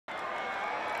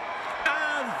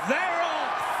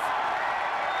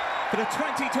For the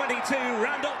 2022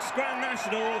 Randox Grand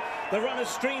National, the runners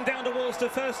stream down towards the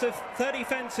first of 30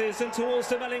 fences and towards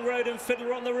the Melling Road, and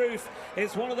Fiddler on the Roof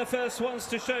is one of the first ones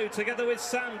to show, together with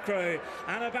Sam Crow.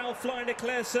 Annabelle Flying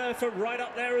Declare Surfer right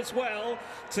up there as well.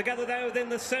 Together there within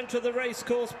the centre of the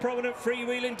racecourse, prominent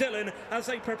Freewheeling Dylan as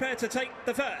they prepare to take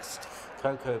the first.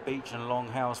 Cocoa Beach and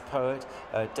Longhouse Poet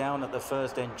down at the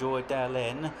first. Enjoy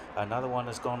Dalen. Another one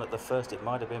has gone at the first. It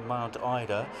might have been Mount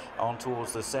Ida. On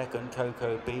towards the second.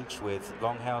 Cocoa Beach with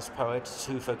Longhouse Poet.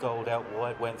 2 for Gold out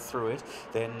wide, went through it.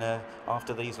 Then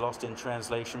after these, Lost in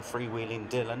Translation, Freewheeling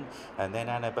Dylan. And then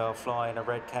Annabelle Fly in a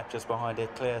red cap just behind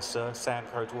it. Claire Sir, Sam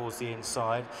Crow towards the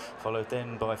inside. Followed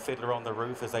then by Fiddler on the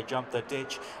Roof as they jump the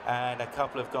ditch. And a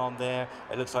couple have gone there.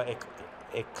 It looks like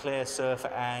Eclair Surf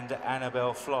and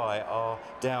Annabelle Fly are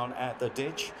down at the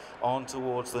ditch. On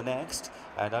towards the next,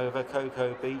 and over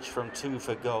Cocoa Beach from 2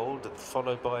 for Gold,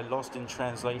 followed by Lost in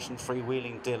Translation,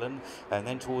 Freewheeling Dylan, and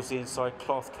then towards the inside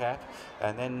Cloth Cap,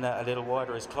 and then a little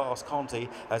wider is Class Conti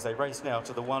as they race now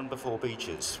to the one before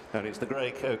Beaches. And it's the grey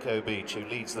Cocoa Beach who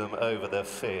leads them over the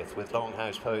 5th, with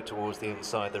Longhouse Poet towards the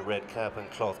inside, the red cap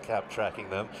and Cloth Cap tracking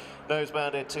them. Nose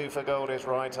Bandit 2 for Gold is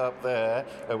right up there,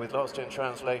 with Lost in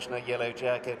Translation, a yellow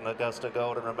jacket, and Augusta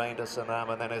Gold and Remainder Sanam,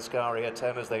 and then Escaria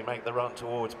 10 as they make the run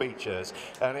towards Beaches.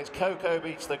 And it's Cocoa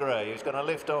Beach the grey who's going to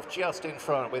lift off just in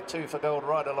front with 2 for Gold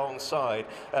right alongside.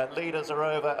 Leaders are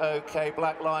over OK.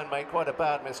 Black Line made quite a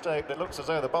bad mistake. It looks as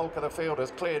though the bulk of the field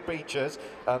has cleared Beaches,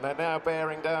 and they're now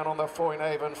bearing down on the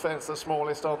Foynehaven fence, the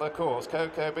smallest on the course.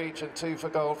 Cocoa Beach and 2 for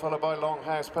Gold, followed by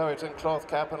Longhouse Poet and Cloth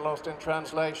Cap and Lost in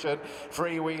Translation.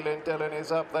 Freewheeling Dylan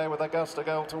is up there with Augusta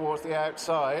Gold towards the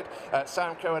outside.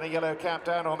 Sam Crow and a yellow cap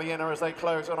down on the inner as they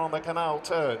close on the canal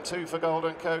turn. 2 for Gold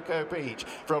and Cocoa Beach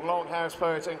from Longhouse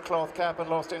Poet and Cloth Cap and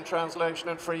Lost in Translation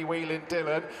and Freewheeling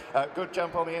Dylan. Good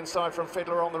jump on the inside from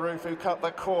Fiddler on the Roof who cut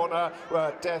the corner.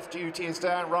 Death Duty is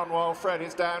down, Run While Fred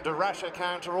is down, Darasha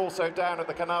Counter also down at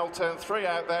the canal turn. 3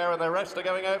 out there, and the rest are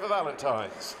going over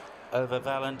Valentine's. Over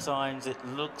Valentine's, it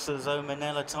looks as though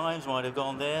Manila Times might have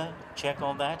gone there. Check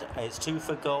on that. It's 2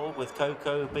 for Gold with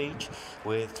Cocoa Beach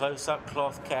with close-up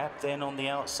Cloth Cap. Then on the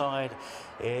outside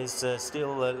is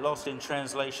still Lost in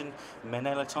Translation.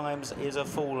 Manila Times is a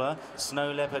faller.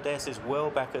 Snow Leopardess is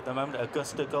well back at the moment.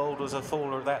 Augusta Gold was a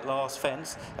faller of that last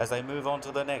fence as they move on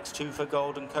to the next. 2 for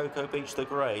Gold and Cocoa Beach the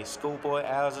grey. Schoolboy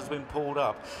Hours has been pulled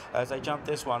up as they jump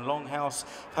this one. Longhouse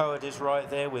Poet is right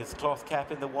there with Cloth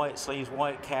Cap in the white sleeves,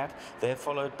 white cap. They're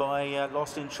followed by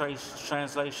Lost in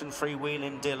Translation,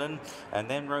 Freewheeling Dylan, and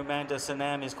then Romanda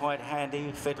Sanam is quite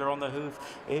handy. Fiddler on the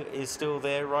Hoof is still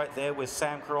there, right there with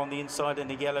Sam Crow on the inside in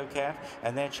the yellow cap,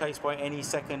 and they're chased by any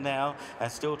second now,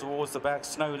 and still towards the back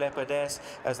Snow Leopardess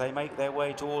as they make their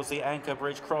way towards the Anchor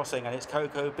Bridge crossing, and it's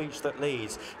Cocoa Beach that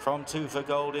leads from 2 for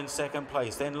Gold in second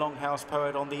place. Then Longhouse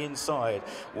Poet on the inside.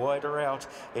 Wider out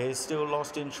is still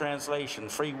Lost in Translation,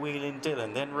 Freewheeling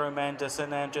Dylan, then Romanda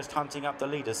Sanam just hunting up the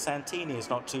leaders. Santini is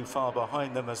not too far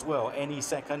behind them as well, any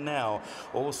second now.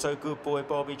 Also Good Boy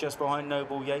Bobby just behind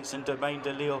Noble Yeats and Domain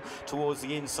de Lille towards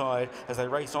the inside as they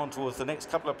race on towards the next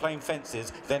couple of plain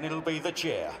fences. Then it'll be the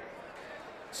chair.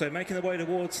 So making their way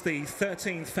towards the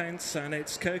 13th fence, and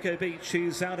it's Cocoa Beach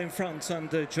who's out in front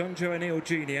under John Joe O'Neill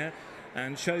Jr.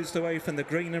 and shows the way from the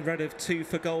green and red of 2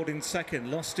 for Gold in second.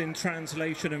 Lost in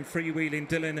Translation and Freewheeling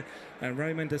Dylan and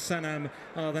Roman de Sanam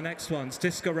are the next ones.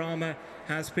 Discorama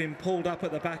has been pulled up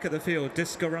at the back of the field.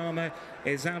 Discorama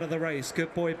is out of the race.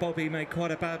 Good Boy Bobby made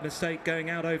quite a bad mistake going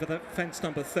out over the fence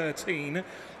number 13.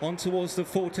 On towards the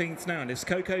 14th now, and it's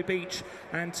Cocoa Beach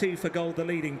and 2 for Gold the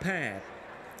leading pair.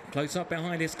 Close up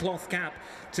behind is Cloth Cap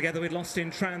together with Lost in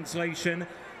Translation.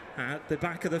 At the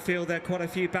back of the field there, quite a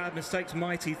few bad mistakes.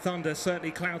 Mighty Thunder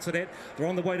certainly clouted it. They're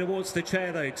on the way towards the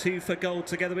chair though. 2 for Gold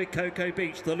together with Cocoa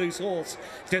Beach. The loose horse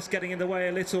just getting in the way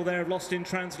a little there of Lost in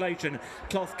Translation.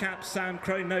 Cloth Cap, Sam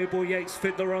Crow, Noble Yeats,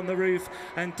 Fiddler on the Roof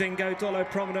and Dingo Dollar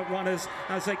prominent runners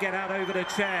as they get out over the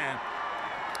chair.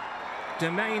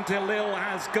 Domain de Lille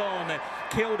has gone.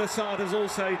 Kildesard is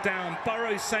also down.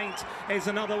 Burrow Saint is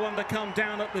another one to come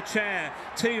down at the chair.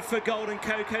 2 for Gold and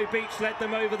Cocoa Beach led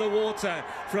them over the water.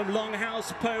 From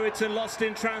Longhouse Poet and Lost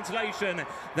in Translation.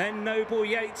 Then Noble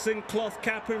Yeats and Cloth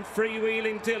Cap and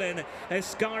Freewheeling Dylan.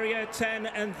 Escaria 10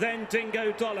 and then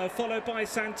Dingo Dollar, followed by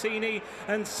Santini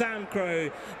and Sam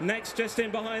Crow. Next, just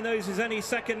in behind those is any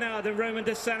second now. Then Roman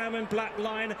de Sanam and Black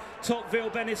Line.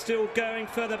 Topville Ben is still going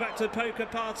further back to Poker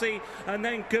Party and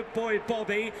then Good Boy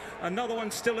Bobby. Another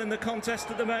one still in the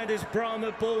contest at the moment is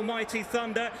Brahma Bull, Mighty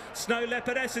Thunder. Snow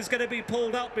Leopardess is going to be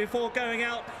pulled up before going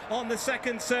out on the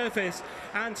second surface,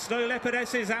 and Snow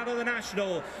Leopardess is out of the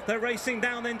National. They're racing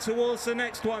down then towards the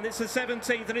next one. It's the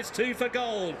 17th and it's 2 for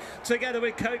Gold, together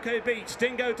with Cocoa Beach,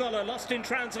 Dingo Dollar, Lost in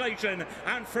Translation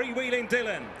and Freewheeling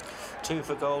Dylan. 2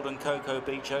 for Gold and Cocoa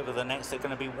Beach over the next. They're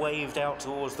going to be waved out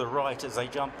towards the right as they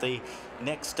jump the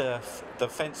next the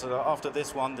fence after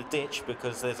this one, the ditch,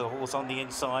 because there's a horse on the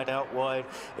inside. Out wide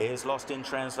is Lost in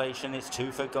Translation. It's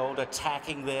 2 for Gold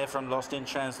attacking there from Lost in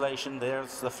Translation.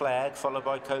 There's the flag, followed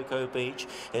by Cocoa Beach,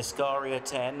 Iscaria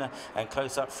 10, and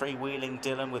close up Freewheeling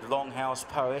Dylan with Longhouse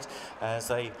Poet as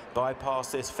they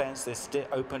bypass this fence, this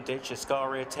open ditch.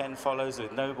 Iscaria 10 follows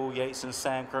with Noble Yeats and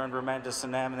Sankra and Ramanda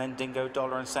Sanam, and then Dingo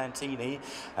Dollar and Santini.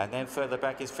 And then further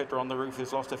back is Fiddler on the Roof,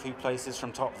 who's lost a few places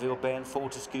from Topville Ben.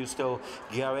 Fortescue still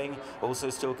going. Also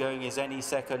still going is Any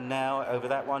Second Now. Over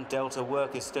that one, Delta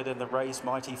Work is stood in the race.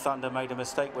 Mighty Thunder made a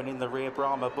mistake when in the rear.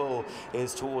 Brahma Bull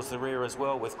is towards the rear as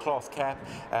well with Cloth Cap,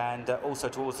 and also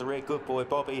towards the rear Good Boy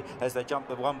Bobby as they jump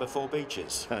the one before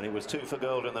Beaches. And it was 2 for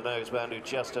Gold in the noseband, who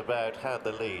just about had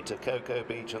the lead to Cocoa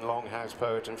Beach and Longhouse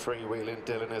Poet and Freewheeling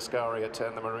Dylan. Iscaria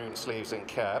 10, the maroon sleeves and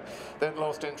cap. Then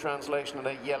Lost in Translation in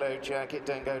a yellow jacket.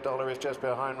 Dingo Dollar is just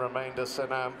behind Remainder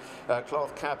Sanam.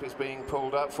 Cloth Cap is being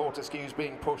pulled up. Fortescue's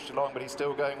being pushed along, but he's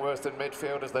still going worse than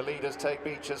midfield as the leaders take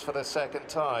Beaches for the second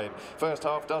time. First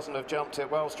half dozen have jumped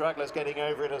it well. Stragglers getting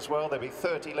over it as well. There'll be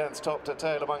 30 lengths top to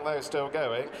tail among those still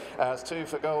going, as 2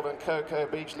 for Gold and Cocoa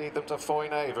Beach lead them to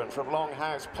Foynehaven. From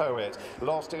Longhouse Poet,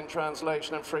 Lost in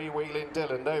Translation and Freewheeling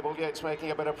Dylan. Noble Yeats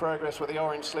making a bit of progress with the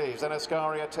orange sleeves. Then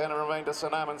Iscaria 10 and Remainder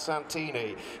Sanam and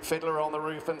Santini. Fiddler on the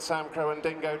Roof and Sam Crow and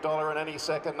Dingo Dollar and Any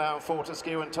Second Now.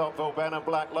 Fortescue and Topville Ben and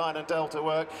Black Line and Delta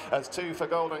Work, as 2 for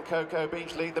Gold and Cocoa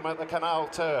Beach lead them at the canal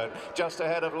turn. Just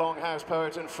ahead of Longhouse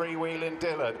Poet and Freewheeling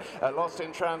Dylan. Lost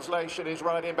in Translation is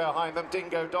right in behind them.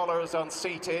 Dingo Dollar is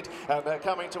unseated, and they're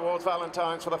coming towards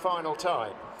Valentine's for the final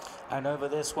time. And over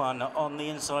this one, on the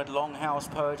inside,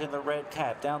 Longhouse Poet in the red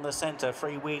cap. Down the centre,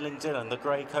 Freewheeling Dylan, the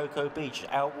grey Cocoa Beach.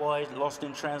 Out wide, Lost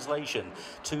in Translation.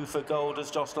 2 for Gold has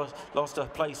just lost a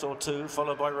place or two,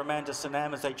 followed by Ramanda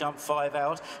Sanam as they jump 5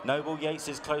 out. Noble Yeats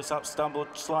is close up, stumbled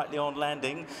slightly on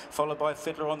landing, followed by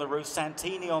Fiddler on the Roof.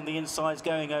 Santini on the inside's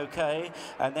going okay.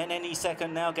 And then Any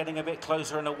Second Now getting a bit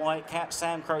closer in a white cap.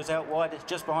 Sam Crow's out wide, it's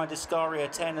just behind Iscaria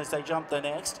 10 as they jump the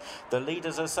next. The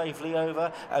leaders are safely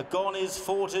over. Gone is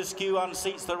Fortescue,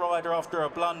 unseats the rider after a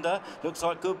blunder. Looks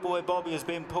like Good Boy Bobby has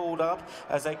been pulled up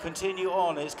as they continue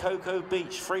on. It's Cocoa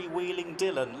Beach, Freewheeling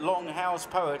Dylan, Longhouse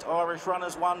Poet, Irish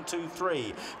Runners 1, 2,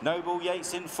 3. Noble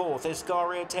Yeats in 4th,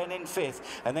 Iscaria 10 in 5th,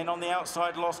 and then on the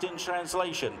outside, Lost in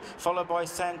Translation, followed by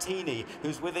Santini,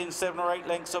 who's within 7 or 8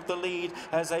 lengths of the lead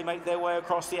as they make their way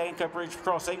across the Anchor Bridge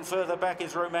crossing. Further back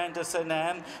is Romanda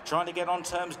Sanam, trying to get on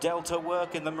terms. Delta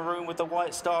Work in the maroon with the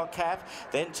white star cap.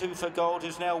 Then 2 for Gold,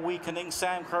 who's now weakening.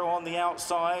 Sam Crow on the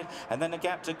outside, and then a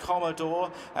gap to Commodore,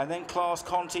 and then Class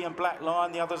Conti and Black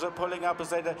Lion. The others are pulling up as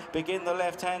they begin the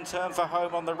left-hand turn for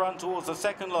home on the run towards the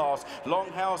second last.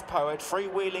 Longhouse Poet,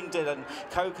 Freewheeling Dylan,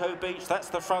 Cocoa Beach, that's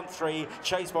the front three,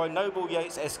 chased by Noble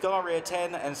Yeats, Iscaria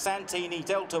 10 and Santini.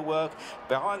 Delta Work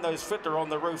behind those. Fiddler on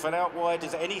the Roof, and out wide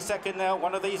is Any Second Now.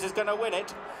 One of these is going to win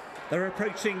it. They're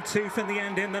approaching 2 from the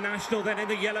end in the National, then in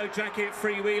the yellow jacket,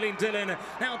 Freewheeling Dylan,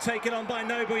 now taken on by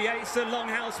Noble Yeats, the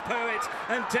Longhouse Poet,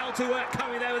 and Delta Work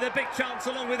coming there with a big chance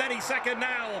along with Any Second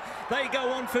Now. They go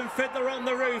on from Fiddler on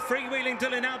the Roof. Freewheeling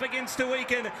Dylan now begins to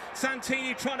weaken.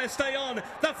 Santini trying to stay on.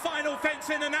 The final fence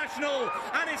in the National,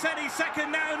 and it's Any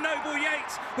Second Now, Noble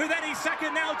Yeats, with Any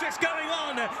Second Now just going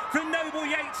on from Noble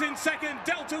Yeats in second.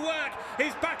 Delta Work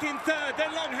is back in third,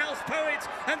 then Longhouse Poet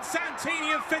and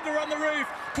Santini and Fiddler on the Roof.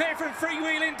 Clear from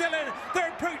Freewheeling Dylan,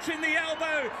 they're approaching the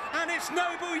elbow, and it's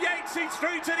Noble Yeats who's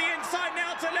through to the inside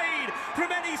now to lead from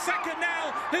Any Second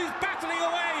Now, who's battling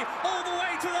away all the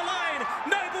way to the line.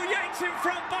 Noble Yeats in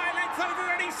front by a length over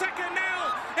Any Second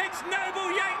Now. It's Noble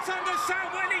Yeats under Sam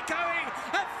Waley-Cohen,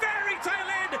 a fairy tale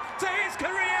end to his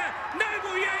career.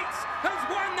 Noble Yeats has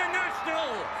won the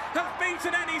National, has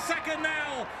beaten Any Second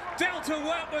Now. Delta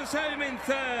Work was home in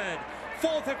third.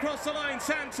 4th across the line,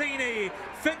 Santini.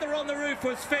 Fiddler on the Roof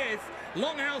was 5th.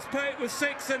 Longhouse Poet was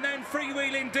 6th, and then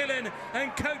Freewheeling Dylan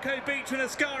and Cocoa Beach and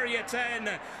Iscaria 10.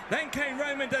 Then came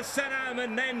Roman de Senam,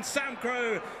 and then Sam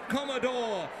Crow,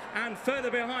 Commodore, and further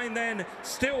behind then,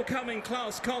 still coming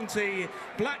Class Conti,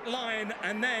 Black Lion,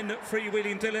 and then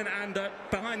Freewheeling Dylan, and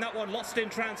behind that one, Lost in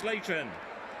Translation.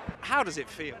 How does it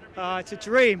feel? It's a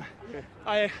dream.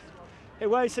 It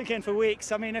won't sink in for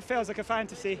weeks. I mean, it feels like a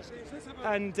fantasy,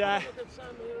 and I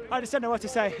just don't know what to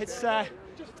say. It's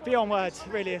beyond words,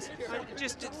 it really is.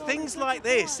 Just things like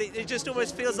this, it just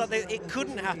almost feels like it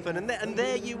couldn't happen, and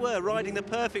there you were, riding the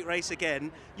perfect race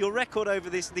again. Your record over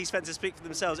these fences speak for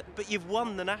themselves, but you've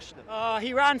won the National.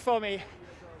 He ran for me.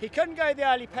 He couldn't go the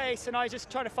early pace, and I was just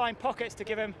trying to find pockets to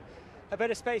give him a bit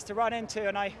of space to run into,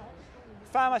 and I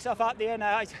found myself up the inner.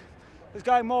 I was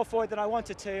going more forward than I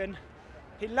wanted to, and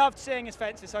he loved seeing his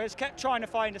fences, so I just kept trying to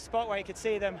find a spot where he could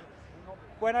see them.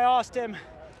 When I asked him,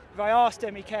 if I asked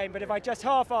him, he came, but if I just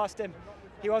half asked him,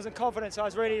 he wasn't confident, so I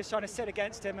was really just trying to sit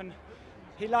against him, and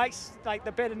he likes like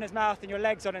the bit in his mouth and your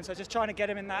legs on him, so I was just trying to get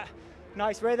him in that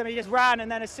nice rhythm. He just ran,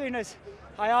 and then as soon as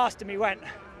I asked him, he went.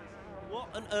 What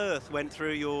on earth went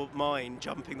through your mind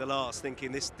jumping the last,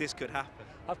 thinking this could happen?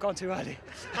 I've gone too early.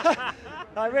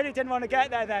 I really didn't want to get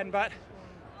there then, but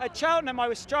at Cheltenham I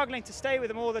was struggling to stay with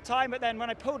him all the time, but then when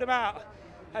I pulled him out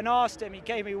and asked him, he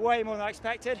gave me way more than I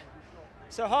expected.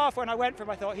 So half when I went for him,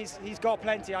 I thought he's got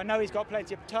plenty. I know he's got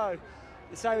plenty of toe.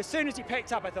 So as soon as he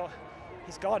picked up, I thought,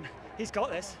 he's gone. He's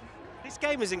got this. This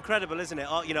game is incredible, isn't it?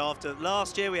 You know, after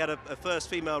last year we had a first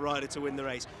female rider to win the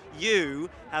race. You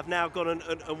have now gone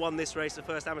and won this race, the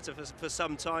first amateur for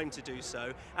some time to do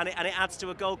so, and it adds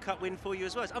to a Gold Cup win for you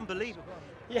as well. It's unbelievable.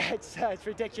 Yeah, it's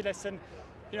ridiculous, and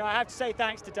you know I have to say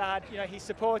thanks to Dad. You know he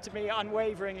supported me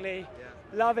unwaveringly,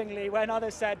 lovingly when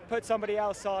others said put somebody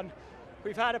else on.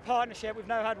 We've had a partnership. We've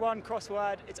never had one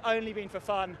crossword. It's only been for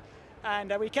fun,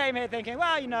 and we came here thinking,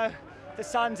 well, you know. The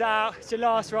sun's out, it's your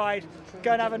last ride,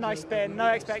 go and have a nice spin, no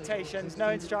expectations, no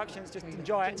instructions, just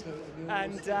enjoy it.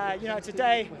 And you know,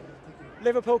 today,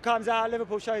 Liverpool comes out,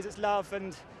 Liverpool shows its love,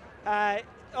 and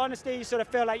honestly, you sort of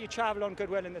feel like you travel on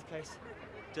goodwill in this place.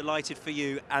 Delighted for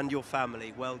you and your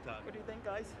family, well done. What do you think,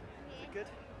 guys? Good?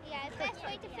 Yeah, best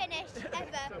way to finish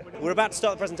ever. We're about to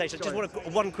start the presentation, just want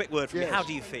one quick word from you. How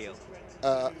do you feel?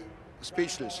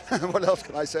 Speechless. What else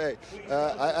can I say?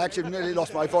 I actually nearly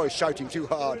lost my voice shouting too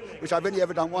hard, which I've only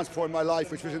ever done once before in my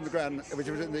life, which was in the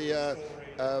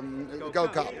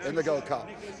Gold Cup.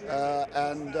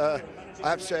 And I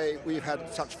have to say we've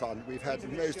had such fun. We've had the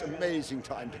most amazing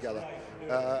time together.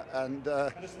 And I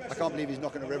can't believe he's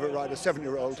not going to ever ride a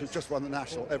 7-year-old who's just won the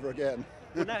National ever again.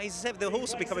 Well, now the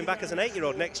horse will be coming back as an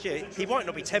 8-year-old next year. He might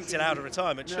not be tempted out of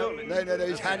retirement, surely. No.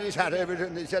 He's had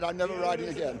everything. He said, I'm never riding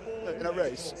again in a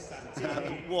race.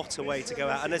 What a way to go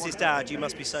out. And as his dad, you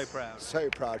must be so proud. So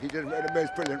proud. He did a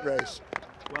most brilliant race.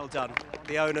 Well done.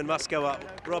 The owner must go up.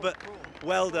 Robert,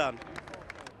 well done.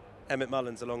 Emmett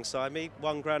Mullins alongside me.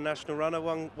 One Grand National runner,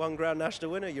 one Grand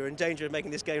National winner. You're in danger of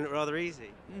making this game look rather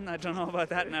easy. I don't know about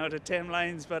that now, the tame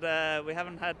lines, but we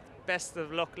haven't had best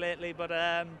of luck lately, but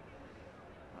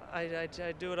I'd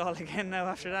do it all again now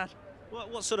after that.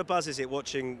 What sort of buzz is it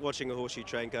watching a horse you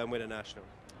train go and win a National?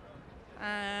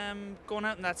 Going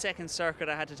out in that second circuit,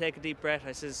 I had to take a deep breath.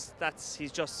 I says,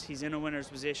 he's in a winner's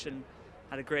position,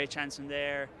 had a great chance in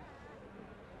there.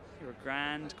 You were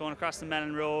grand. Going across the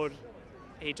Mellon Road,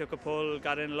 he took a pull,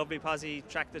 got in a lovely posse,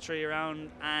 tracked the tree around,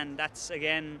 and that's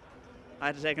again, I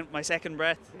had to take my second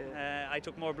breath. I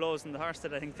took more blows than the horse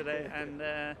did, I think, today, and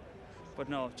but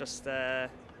no, just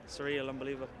surreal,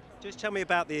 unbelievable. Just tell me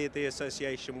about the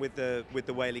association with the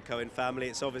Waley-Cohen family.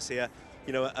 It's obviously a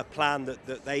plan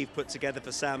that they've put together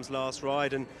for Sam's last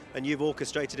ride, and you've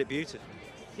orchestrated it beautifully.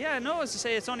 Yeah, no, as I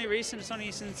say, it's only recent. It's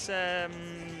only since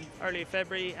early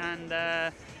February, and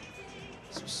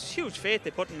it's huge faith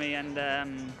they put in me, and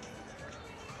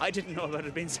I didn't know about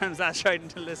it being Sam's last ride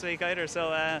until this week either.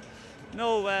 So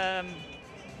no,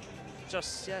 it's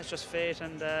just fate,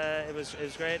 and it was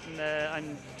great, and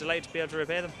I'm delighted to be able to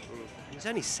repay them. He's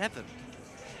only 7.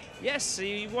 Yes,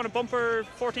 he won a bumper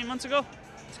 14 months ago.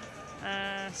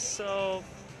 So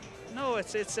no,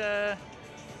 it's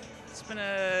been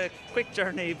a quick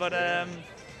journey, but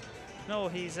no,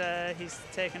 he's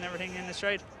taken everything in his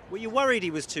stride. Were you worried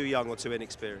he was too young or too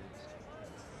inexperienced?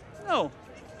 No.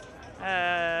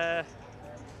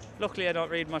 Luckily, I don't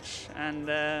read much, and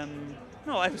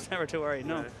no, I was never too worried.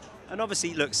 No. And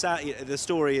obviously, look, the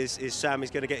story is Sam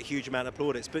is going to get a huge amount of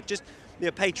plaudits, but just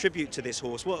pay tribute to this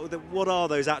horse. What are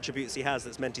those attributes he has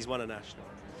that's meant he's won a National?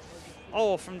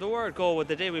 Oh, from the word go, with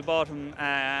the day we bought him,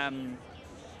 I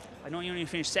know he only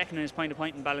finished second in his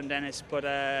point-to-point in Ballindennis, but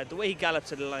the way he gallops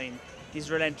to the line, he's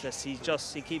relentless. He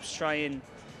keeps trying.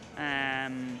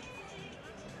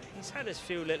 He's had his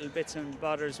few little bits and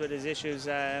bothers with his issues,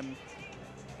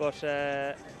 but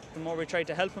the more we tried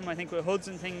to help him, I think with hoods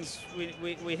and things,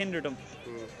 we hindered him.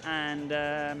 And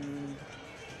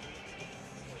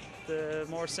the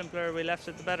more simpler we left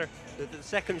it, the better. The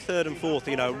second, third and fourth,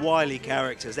 Wiley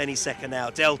characters, any second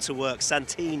out, Delta Works,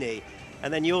 Santini,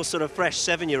 and then your sort of fresh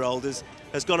 7-year-old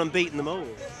has gone and beaten them all.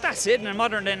 That's it. In a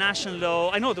modern day national,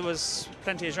 though, I know there was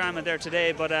plenty of drama there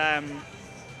today, but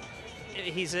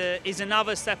he's a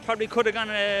novice that probably could have gone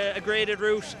a graded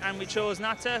route, and we chose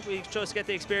not to. We chose to get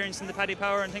the experience in the paddy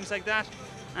power and things like that,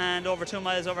 and over 2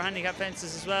 miles over handicap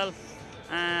fences as well.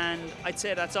 And I'd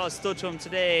say that's all stood to him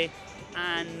today,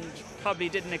 and probably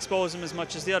didn't expose him as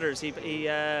much as the others.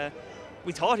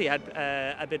 We thought he had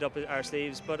a bit up our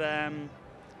sleeves, but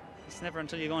it's never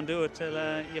until you go and do it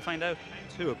till you find out.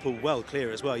 Two are pulled well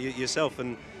clear as well. Yourself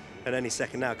and Any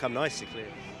Second Now come nicely clear.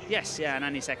 Yes, yeah, and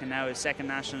Any Second Now is second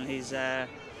national. He's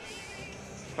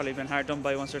probably been hard done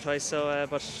by once or twice. So,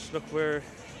 but look, we're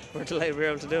delighted we were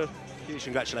able to do it. Huge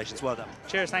congratulations, well done.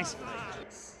 Cheers, thanks.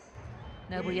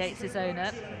 Noble Yeats'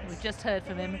 owner, we've just heard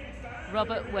from him,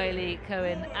 Robert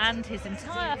Waley-Cohen, and his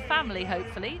entire family,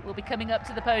 hopefully, will be coming up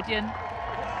to the podium.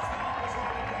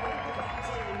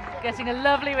 Getting a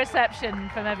lovely reception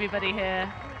from everybody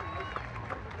here.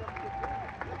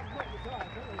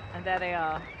 And there they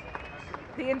are.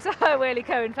 The entire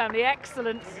Waley-Cohen family,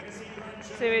 excellent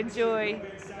to enjoy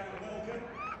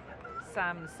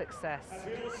Sam's success. As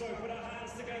we also put our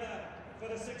hands together for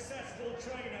the successful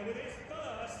trainer with his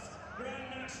first Grand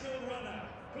National runner.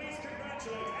 Please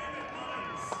congratulate Emmett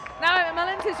Mullins. Now Emmett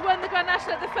Mullins has won the Grand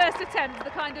National at the first attempt,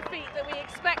 the kind of feat that we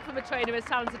expect from a trainer as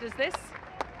talented as this.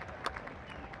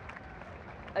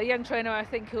 A young trainer, I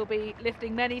think, who'll be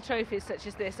lifting many trophies such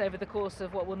as this over the course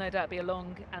of what will no doubt be a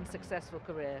long and successful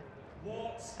career.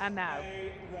 And now,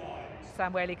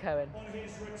 Sam Waley-Cohen. On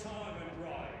his retirement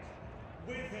ride.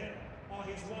 With him are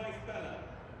his wife Bella,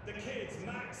 the kids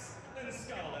Max and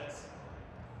Scarlett,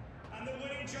 and the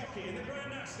winning jockey in the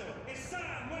Grand National is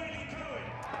Sam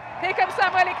Waley-Cohen. Here comes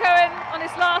Sam Waley-Cohen on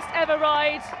his last ever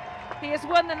ride. He has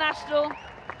won the National,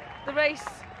 the race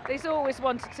that he's always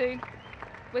wanted to,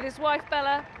 with his wife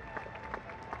Bella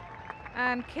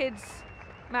and kids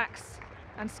Max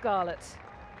and Scarlett,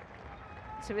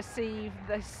 to receive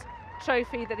this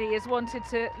trophy that he has wanted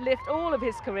to lift all of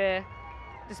his career,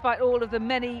 despite all of the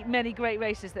many, many great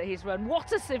races that he's run.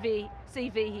 What a CV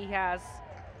he has.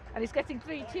 And he's getting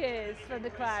 3 cheers from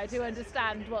the crowd who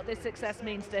understand what this success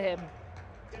means to him.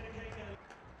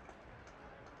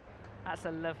 That's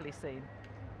a lovely scene.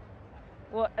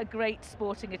 What a great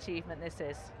sporting achievement this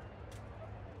is.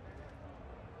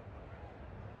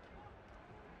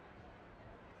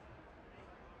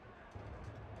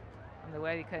 And the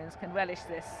Waley-Cohens can relish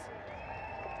this